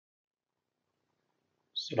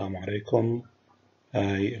السلام عليكم.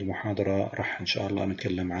 هاي المحاضرة راح إن شاء الله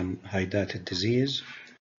نتكلم عن Hydatid disease.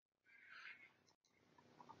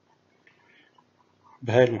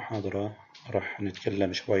 بهاي المحاضرة راح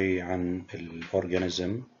نتكلم شوي عن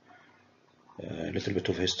الأورجانيزم, a little bit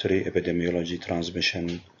of history, epidemiology,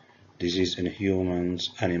 transmission, disease in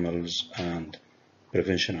humans, animals, and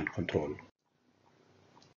prevention and control.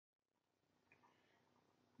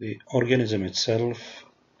 The organism itself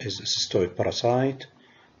is a cystoid parasite,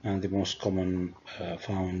 and the most common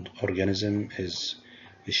found organism is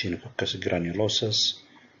Echinococcus granulosus.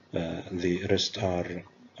 The rest are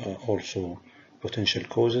also potential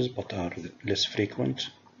causes but are less frequent.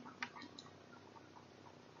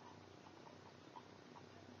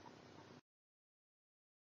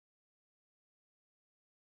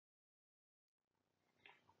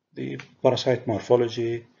 The parasite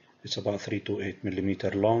morphology, it's about 3 to 8 millimeter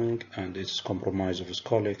long, and it's comprised of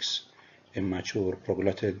scolex, immature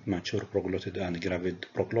proglotid, mature proglotid, and gravid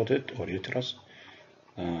proglotid or uterus.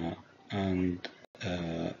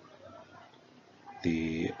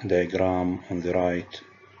 The diagram on the right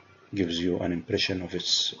gives you an impression of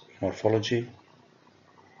its morphology.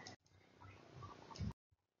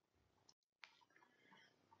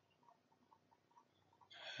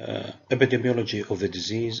 Epidemiology of the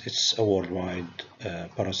disease, it's a worldwide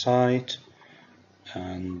parasite,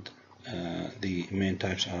 and the main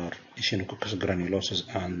types are Echinococcus granulosus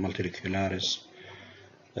and multiricularis.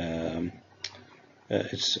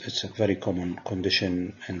 It's a very common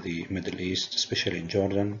condition in the Middle East, especially in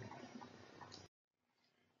Jordan.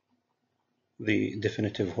 The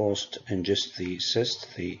definitive host ingests the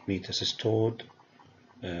cyst, the metacystode,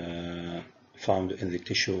 found in the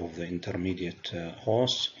tissue of the intermediate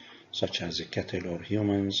hosts, such as cattle or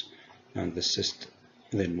humans, and the cyst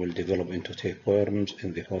then will develop into tapeworms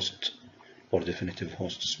in the host or definitive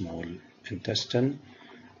host small intestine.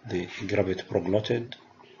 The gravid proglotid,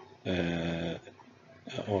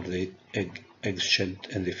 or the eggs shed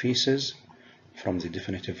in the feces from the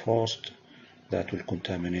definitive host, that will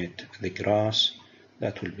contaminate the grass,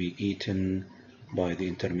 that will be eaten by the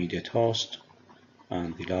intermediate host,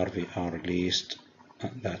 and the larvae are released,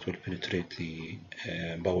 and that will penetrate the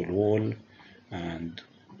bowel wall and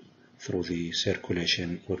through the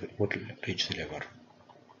circulation will reach the liver.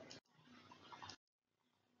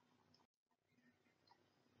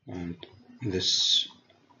 And this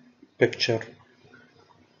picture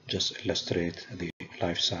just illustrates the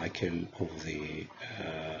life cycle of the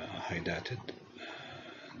Hydatid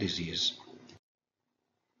disease.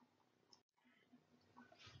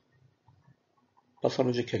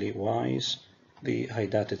 Pathologically wise, the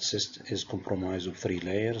Hydatid cyst is comprised of 3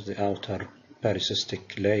 layers. The outer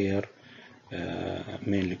paracystic layer,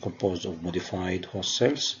 mainly composed of modified host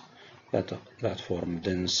cells that form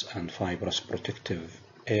dense and fibrous protective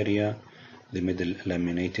area. The middle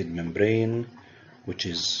laminated membrane, which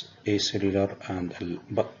is acellular,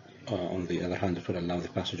 but on the other hand it will allow the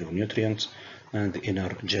passage of nutrients, and the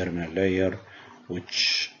inner germinal layer,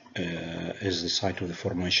 which is the site of the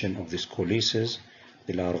formation of the scoleces,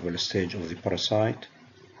 the larval stage of the parasite,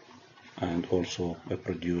 and also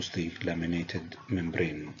produce the laminated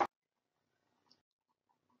membrane.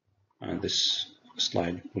 And this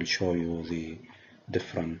slide will show you the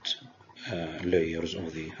different layers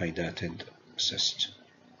of the Hydatid cyst.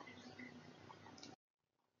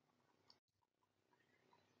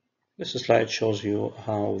 This slide shows you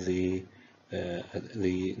how the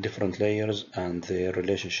different layers and their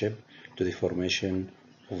relationship to the formation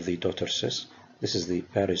of the daughter cyst. This is the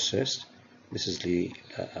pericyst, this is the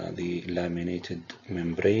laminated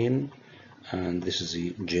membrane, and this is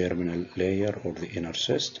the germinal layer or the inner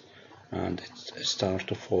cyst, and it starts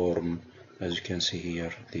to form, as you can see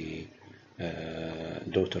here, the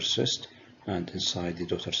daughter cyst, and inside the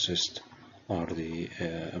daughter cyst are the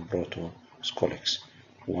protoscolex.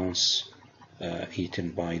 Once eaten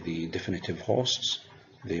by the definitive hosts,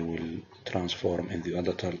 they will transform in the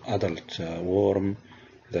adult worm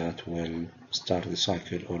that will start the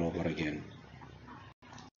cycle all over again.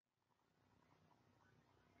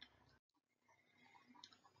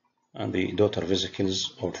 And the daughter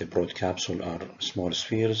vesicles of the broad capsule are small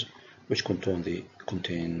spheres which contain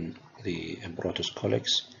the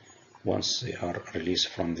protoscolex. Once they are released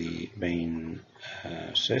from the main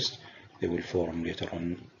cyst, they will form later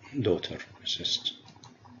on daughter cyst.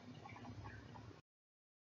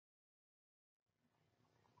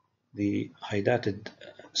 The Hydatid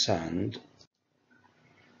sand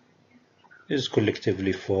is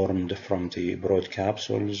collectively formed from the broad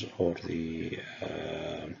capsules or the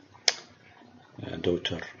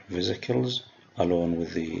daughter vesicles along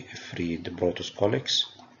with the freed protoscolex.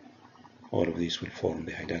 All of these will form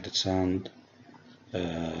the hydatid sand.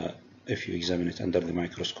 If you examine it under the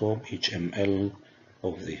microscope, each ml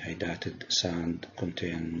of the hydatid sand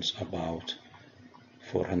contains about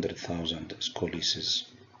 400,000 scoliosis.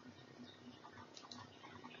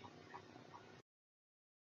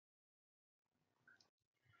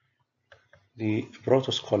 The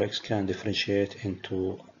protoscolics can differentiate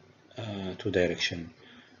into two directions.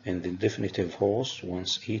 In the definitive host,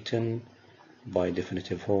 once eaten by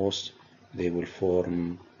definitive host, they will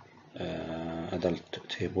form adult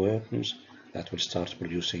tapeworms that will start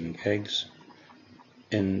producing eggs.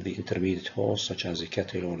 In the intermediate host, such as the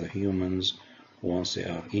cattle or the humans, once they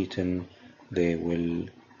are eaten, they will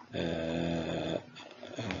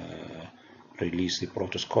release the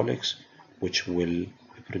protoscolics, which will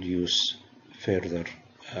produce further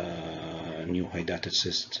new hydatid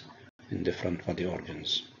cysts in different body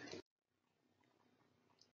organs.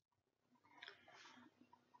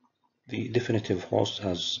 The definitive hosts,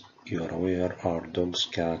 as you are aware, are dogs,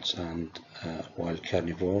 cats, and wild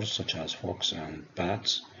carnivores such as fox and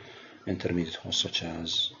bats. Intermediate hosts such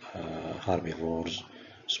as herbivores,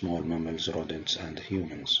 small mammals, rodents, and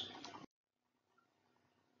humans.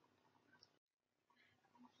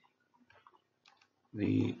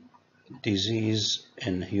 The disease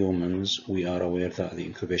in humans, we are aware that the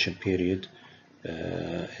incubation period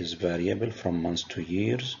is variable from months to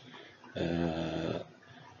years.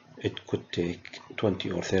 It could take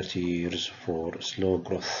 20 or 30 years for slow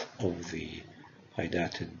growth of the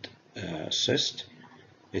hydatid cyst.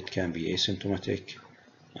 It can be asymptomatic,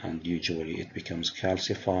 and usually it becomes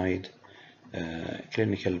calcified.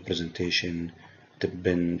 Clinical presentation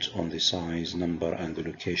depends on the size, number, and the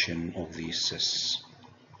location of these cysts.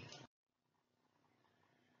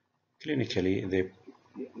 Clinically,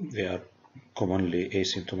 they are commonly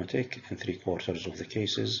asymptomatic in 3/4 of the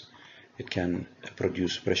cases. It can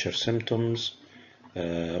produce pressure symptoms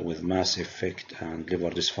with mass effect and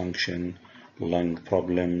liver dysfunction, lung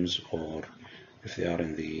problems, or if they are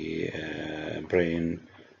in the brain,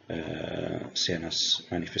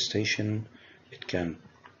 CNS manifestation. It can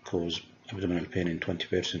cause abdominal pain in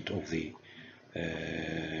 20% of the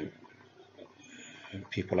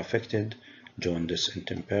people affected, jaundice in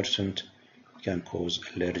 10%, can cause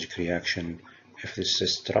allergic reaction if the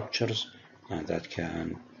cyst ruptures, and that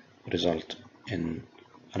can result in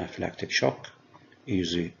anaphylactic shock.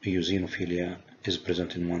 Eosinophilia is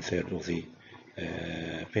present in 1/3 of the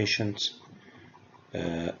patients.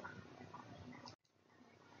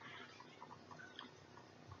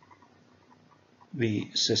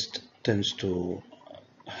 The cyst tends to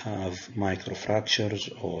have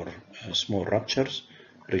microfractures or small ruptures,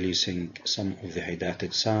 releasing some of the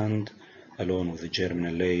hydatid sand along with the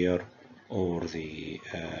germinal layer or the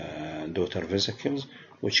daughter vesicles,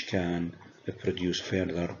 which can produce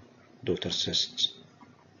further daughter cysts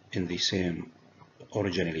in the same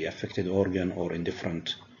originally affected organ or in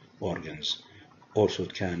different organs. Also,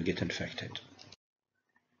 it can get infected.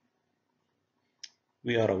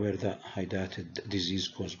 We are aware that hydatid disease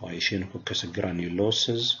caused by Echinococcus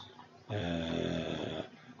granulosus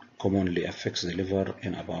commonly affects the liver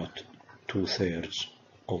in about 2/3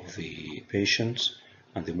 of the patients,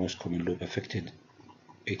 and the most common lobe affected,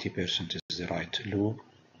 80%, is the right lobe.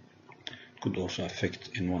 It could also affect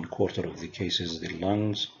in 1/4 of the cases the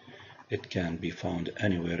lungs. It can be found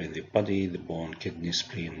anywhere in the body, the bone, kidney,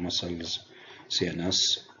 spleen, muscles, CNS,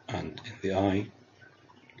 and in the eye.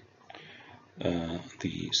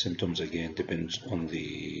 The symptoms again depends on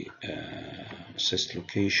the cyst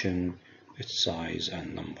location, its size,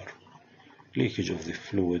 and number. Leakage of the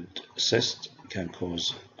fluid cyst can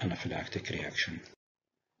cause anaphylactic reaction.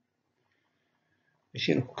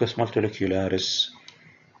 Echinococcus multilocularis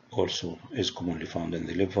also is commonly found in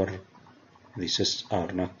the liver. The cysts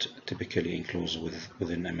are not typically enclosed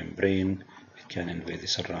within a membrane. It can invade the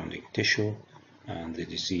surrounding tissue, and the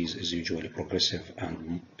disease is usually progressive,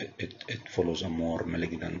 and it follows a more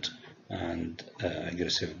malignant and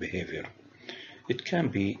aggressive behavior. It can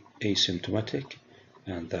be asymptomatic,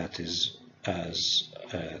 and that is as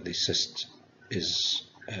the cyst is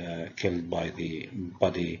killed by the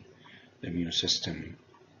body immune system.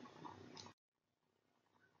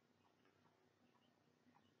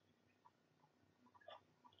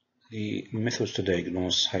 The methods to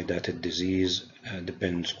diagnose hydatid disease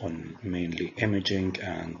depends on mainly imaging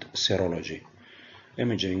and serology.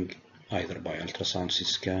 Imaging either by ultrasound CT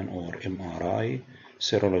scan or MRI,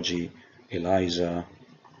 serology, ELISA,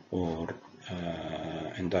 or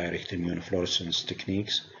indirect immunofluorescence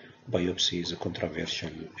techniques. Biopsy is a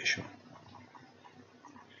controversial issue,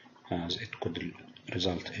 as it could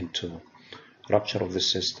result into rupture of the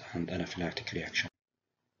cyst and anaphylactic reaction.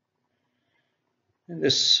 In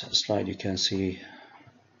this slide you can see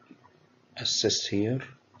a cyst here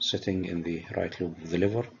sitting in the right lobe of the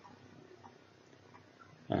liver,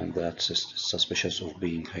 and that cyst is suspicious of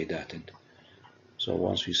being hydatid. So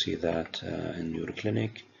once you see that in your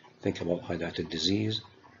clinic, think about hydatid disease,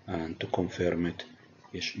 and to confirm it,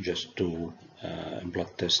 you should just do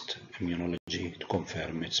blood test immunology to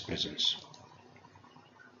confirm its presence.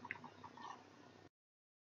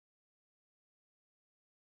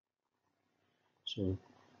 So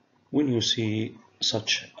when you see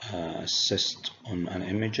such a cyst on an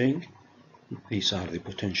imaging, these are the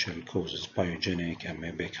potential causes: pyogenic,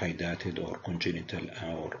 amoebic, hydatid, or congenital,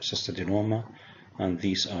 or cystadenoma, and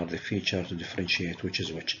these are the features to differentiate which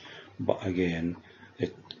is which. But again,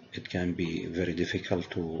 it can be very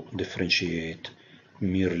difficult to differentiate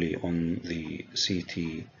merely on the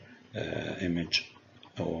CT image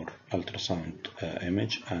or ultrasound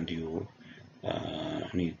image, and you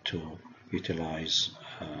need to utilize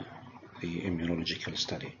the immunological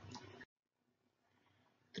study.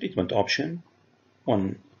 Treatment option: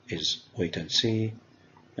 one is wait and see,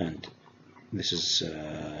 and this is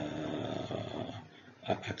an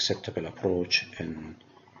acceptable approach in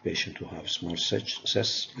patients who have small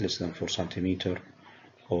cysts less than 4 cm,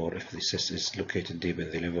 or if the cyst is located deep in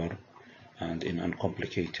the liver and in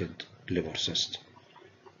uncomplicated liver cyst.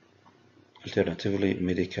 Alternatively,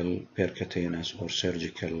 medical, percutaneous, or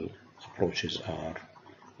surgical approaches are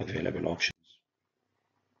available options.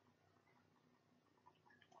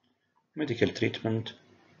 Medical treatment: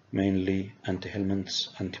 mainly antihelminths,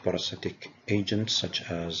 antiparasitic agents such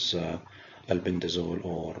as albendazole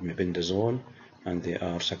or mebendazole, and they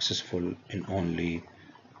are successful in only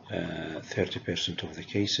 30% of the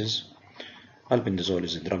cases. Albendazole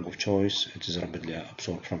is a drug of choice. It is rapidly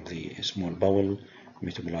absorbed from the small bowel,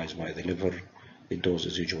 metabolized by the liver. The dose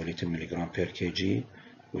is usually 10 mg per kg,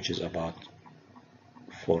 which is about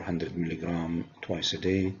 400 mg twice a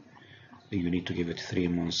day. You need to give it 3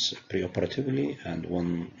 months preoperatively and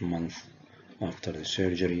 1 month after the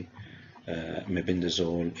surgery.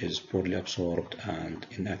 Mebendazole is poorly absorbed and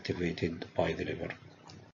inactivated by the liver.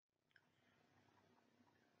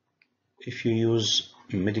 If you use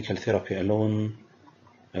medical therapy alone,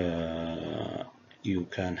 you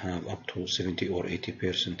can have up to 70 or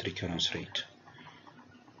 80% recurrence rate.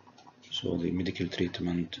 So the medical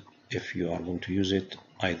treatment, if you are going to use it,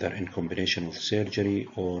 either in combination with surgery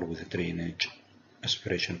or with a drainage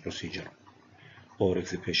aspiration procedure, or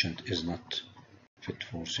if the patient is not fit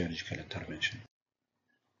for surgical intervention.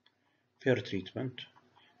 Fair treatment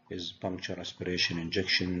is puncture, aspiration,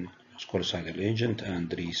 injection, scolicidal agent,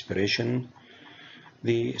 and respiration.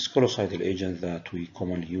 The scolicidal agent that we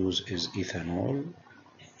commonly use is ethanol,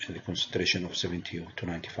 in the concentration of 70 to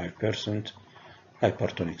 95%.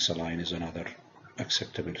 Hypertonic saline is another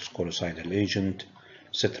acceptable scolicidal agent.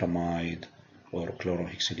 Cetramide or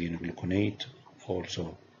chlorhexidine gluconate,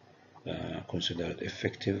 also considered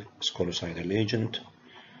effective scolicidal agent.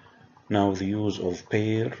 Now the use of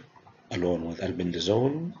pair along with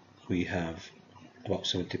albendazole, we have about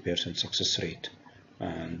 70% success rate,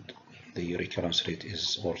 and the recurrence rate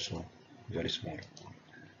is also very small.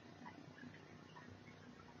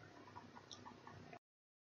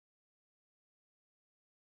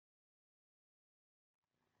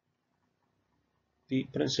 The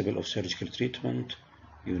principle of surgical treatment: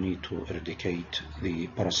 you need to eradicate the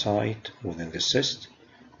parasite within the cyst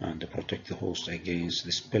and protect the host against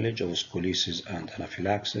the spillage of scoliosis and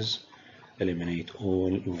anaphylaxis, eliminate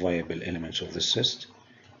all viable elements of the cyst,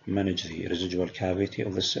 manage the residual cavity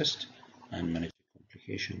of the cyst, and manage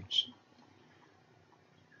complications.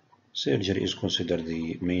 Surgery is considered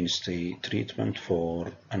the mainstay treatment for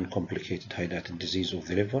uncomplicated hydatid disease of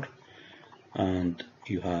the liver, and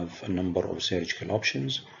you have a number of surgical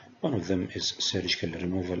options. One of them is surgical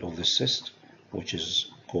removal of the cyst, which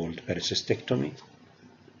is called pericystectomy,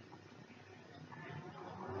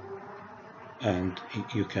 and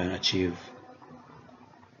you can achieve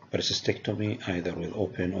pericystectomy either with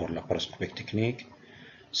open or laparoscopic technique.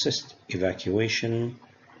 Cyst evacuation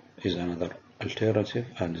is another alternative,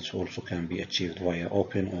 and it also can be achieved via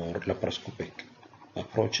open or laparoscopic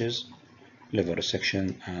approaches. Liver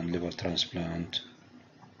resection and liver transplant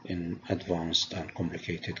in advanced and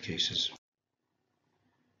complicated cases.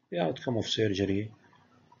 The outcome of surgery: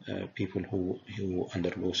 people who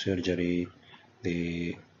undergo surgery,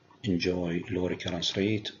 they enjoy low recurrence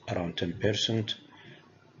rate, around 10%,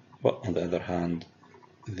 but on the other hand,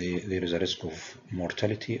 there is a risk of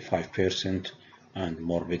mortality, 5%, and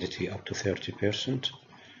morbidity up to 30%,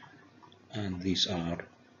 and these are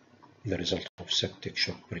the result of septic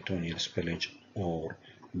shock, peritoneal spillage, or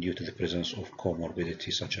due to the presence of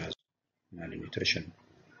comorbidity such as malnutrition.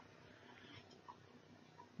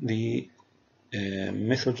 The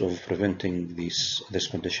methods of preventing this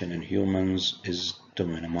condition in humans is to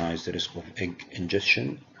minimize the risk of egg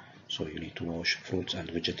ingestion. So you need to wash fruits and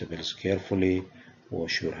vegetables carefully,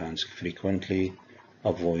 wash your hands frequently,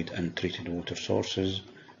 avoid untreated water sources,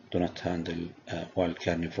 do not handle wild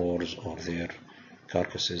carnivores or their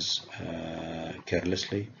carcasses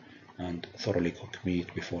carelessly, and thoroughly cook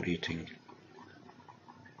meat before eating.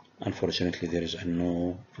 Unfortunately, there is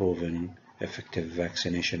no proven effective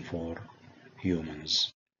vaccination for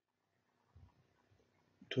humans.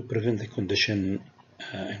 To prevent the condition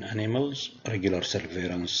in animals, regular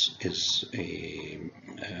surveillance is a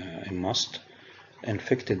must.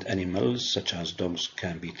 Infected animals, such as dogs,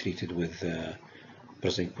 can be treated with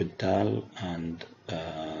praziquantal, and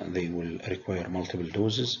they will require multiple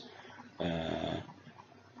doses.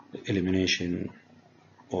 Elimination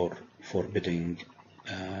or forbidding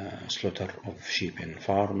slaughter of sheep in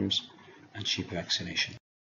farms, and sheep vaccination.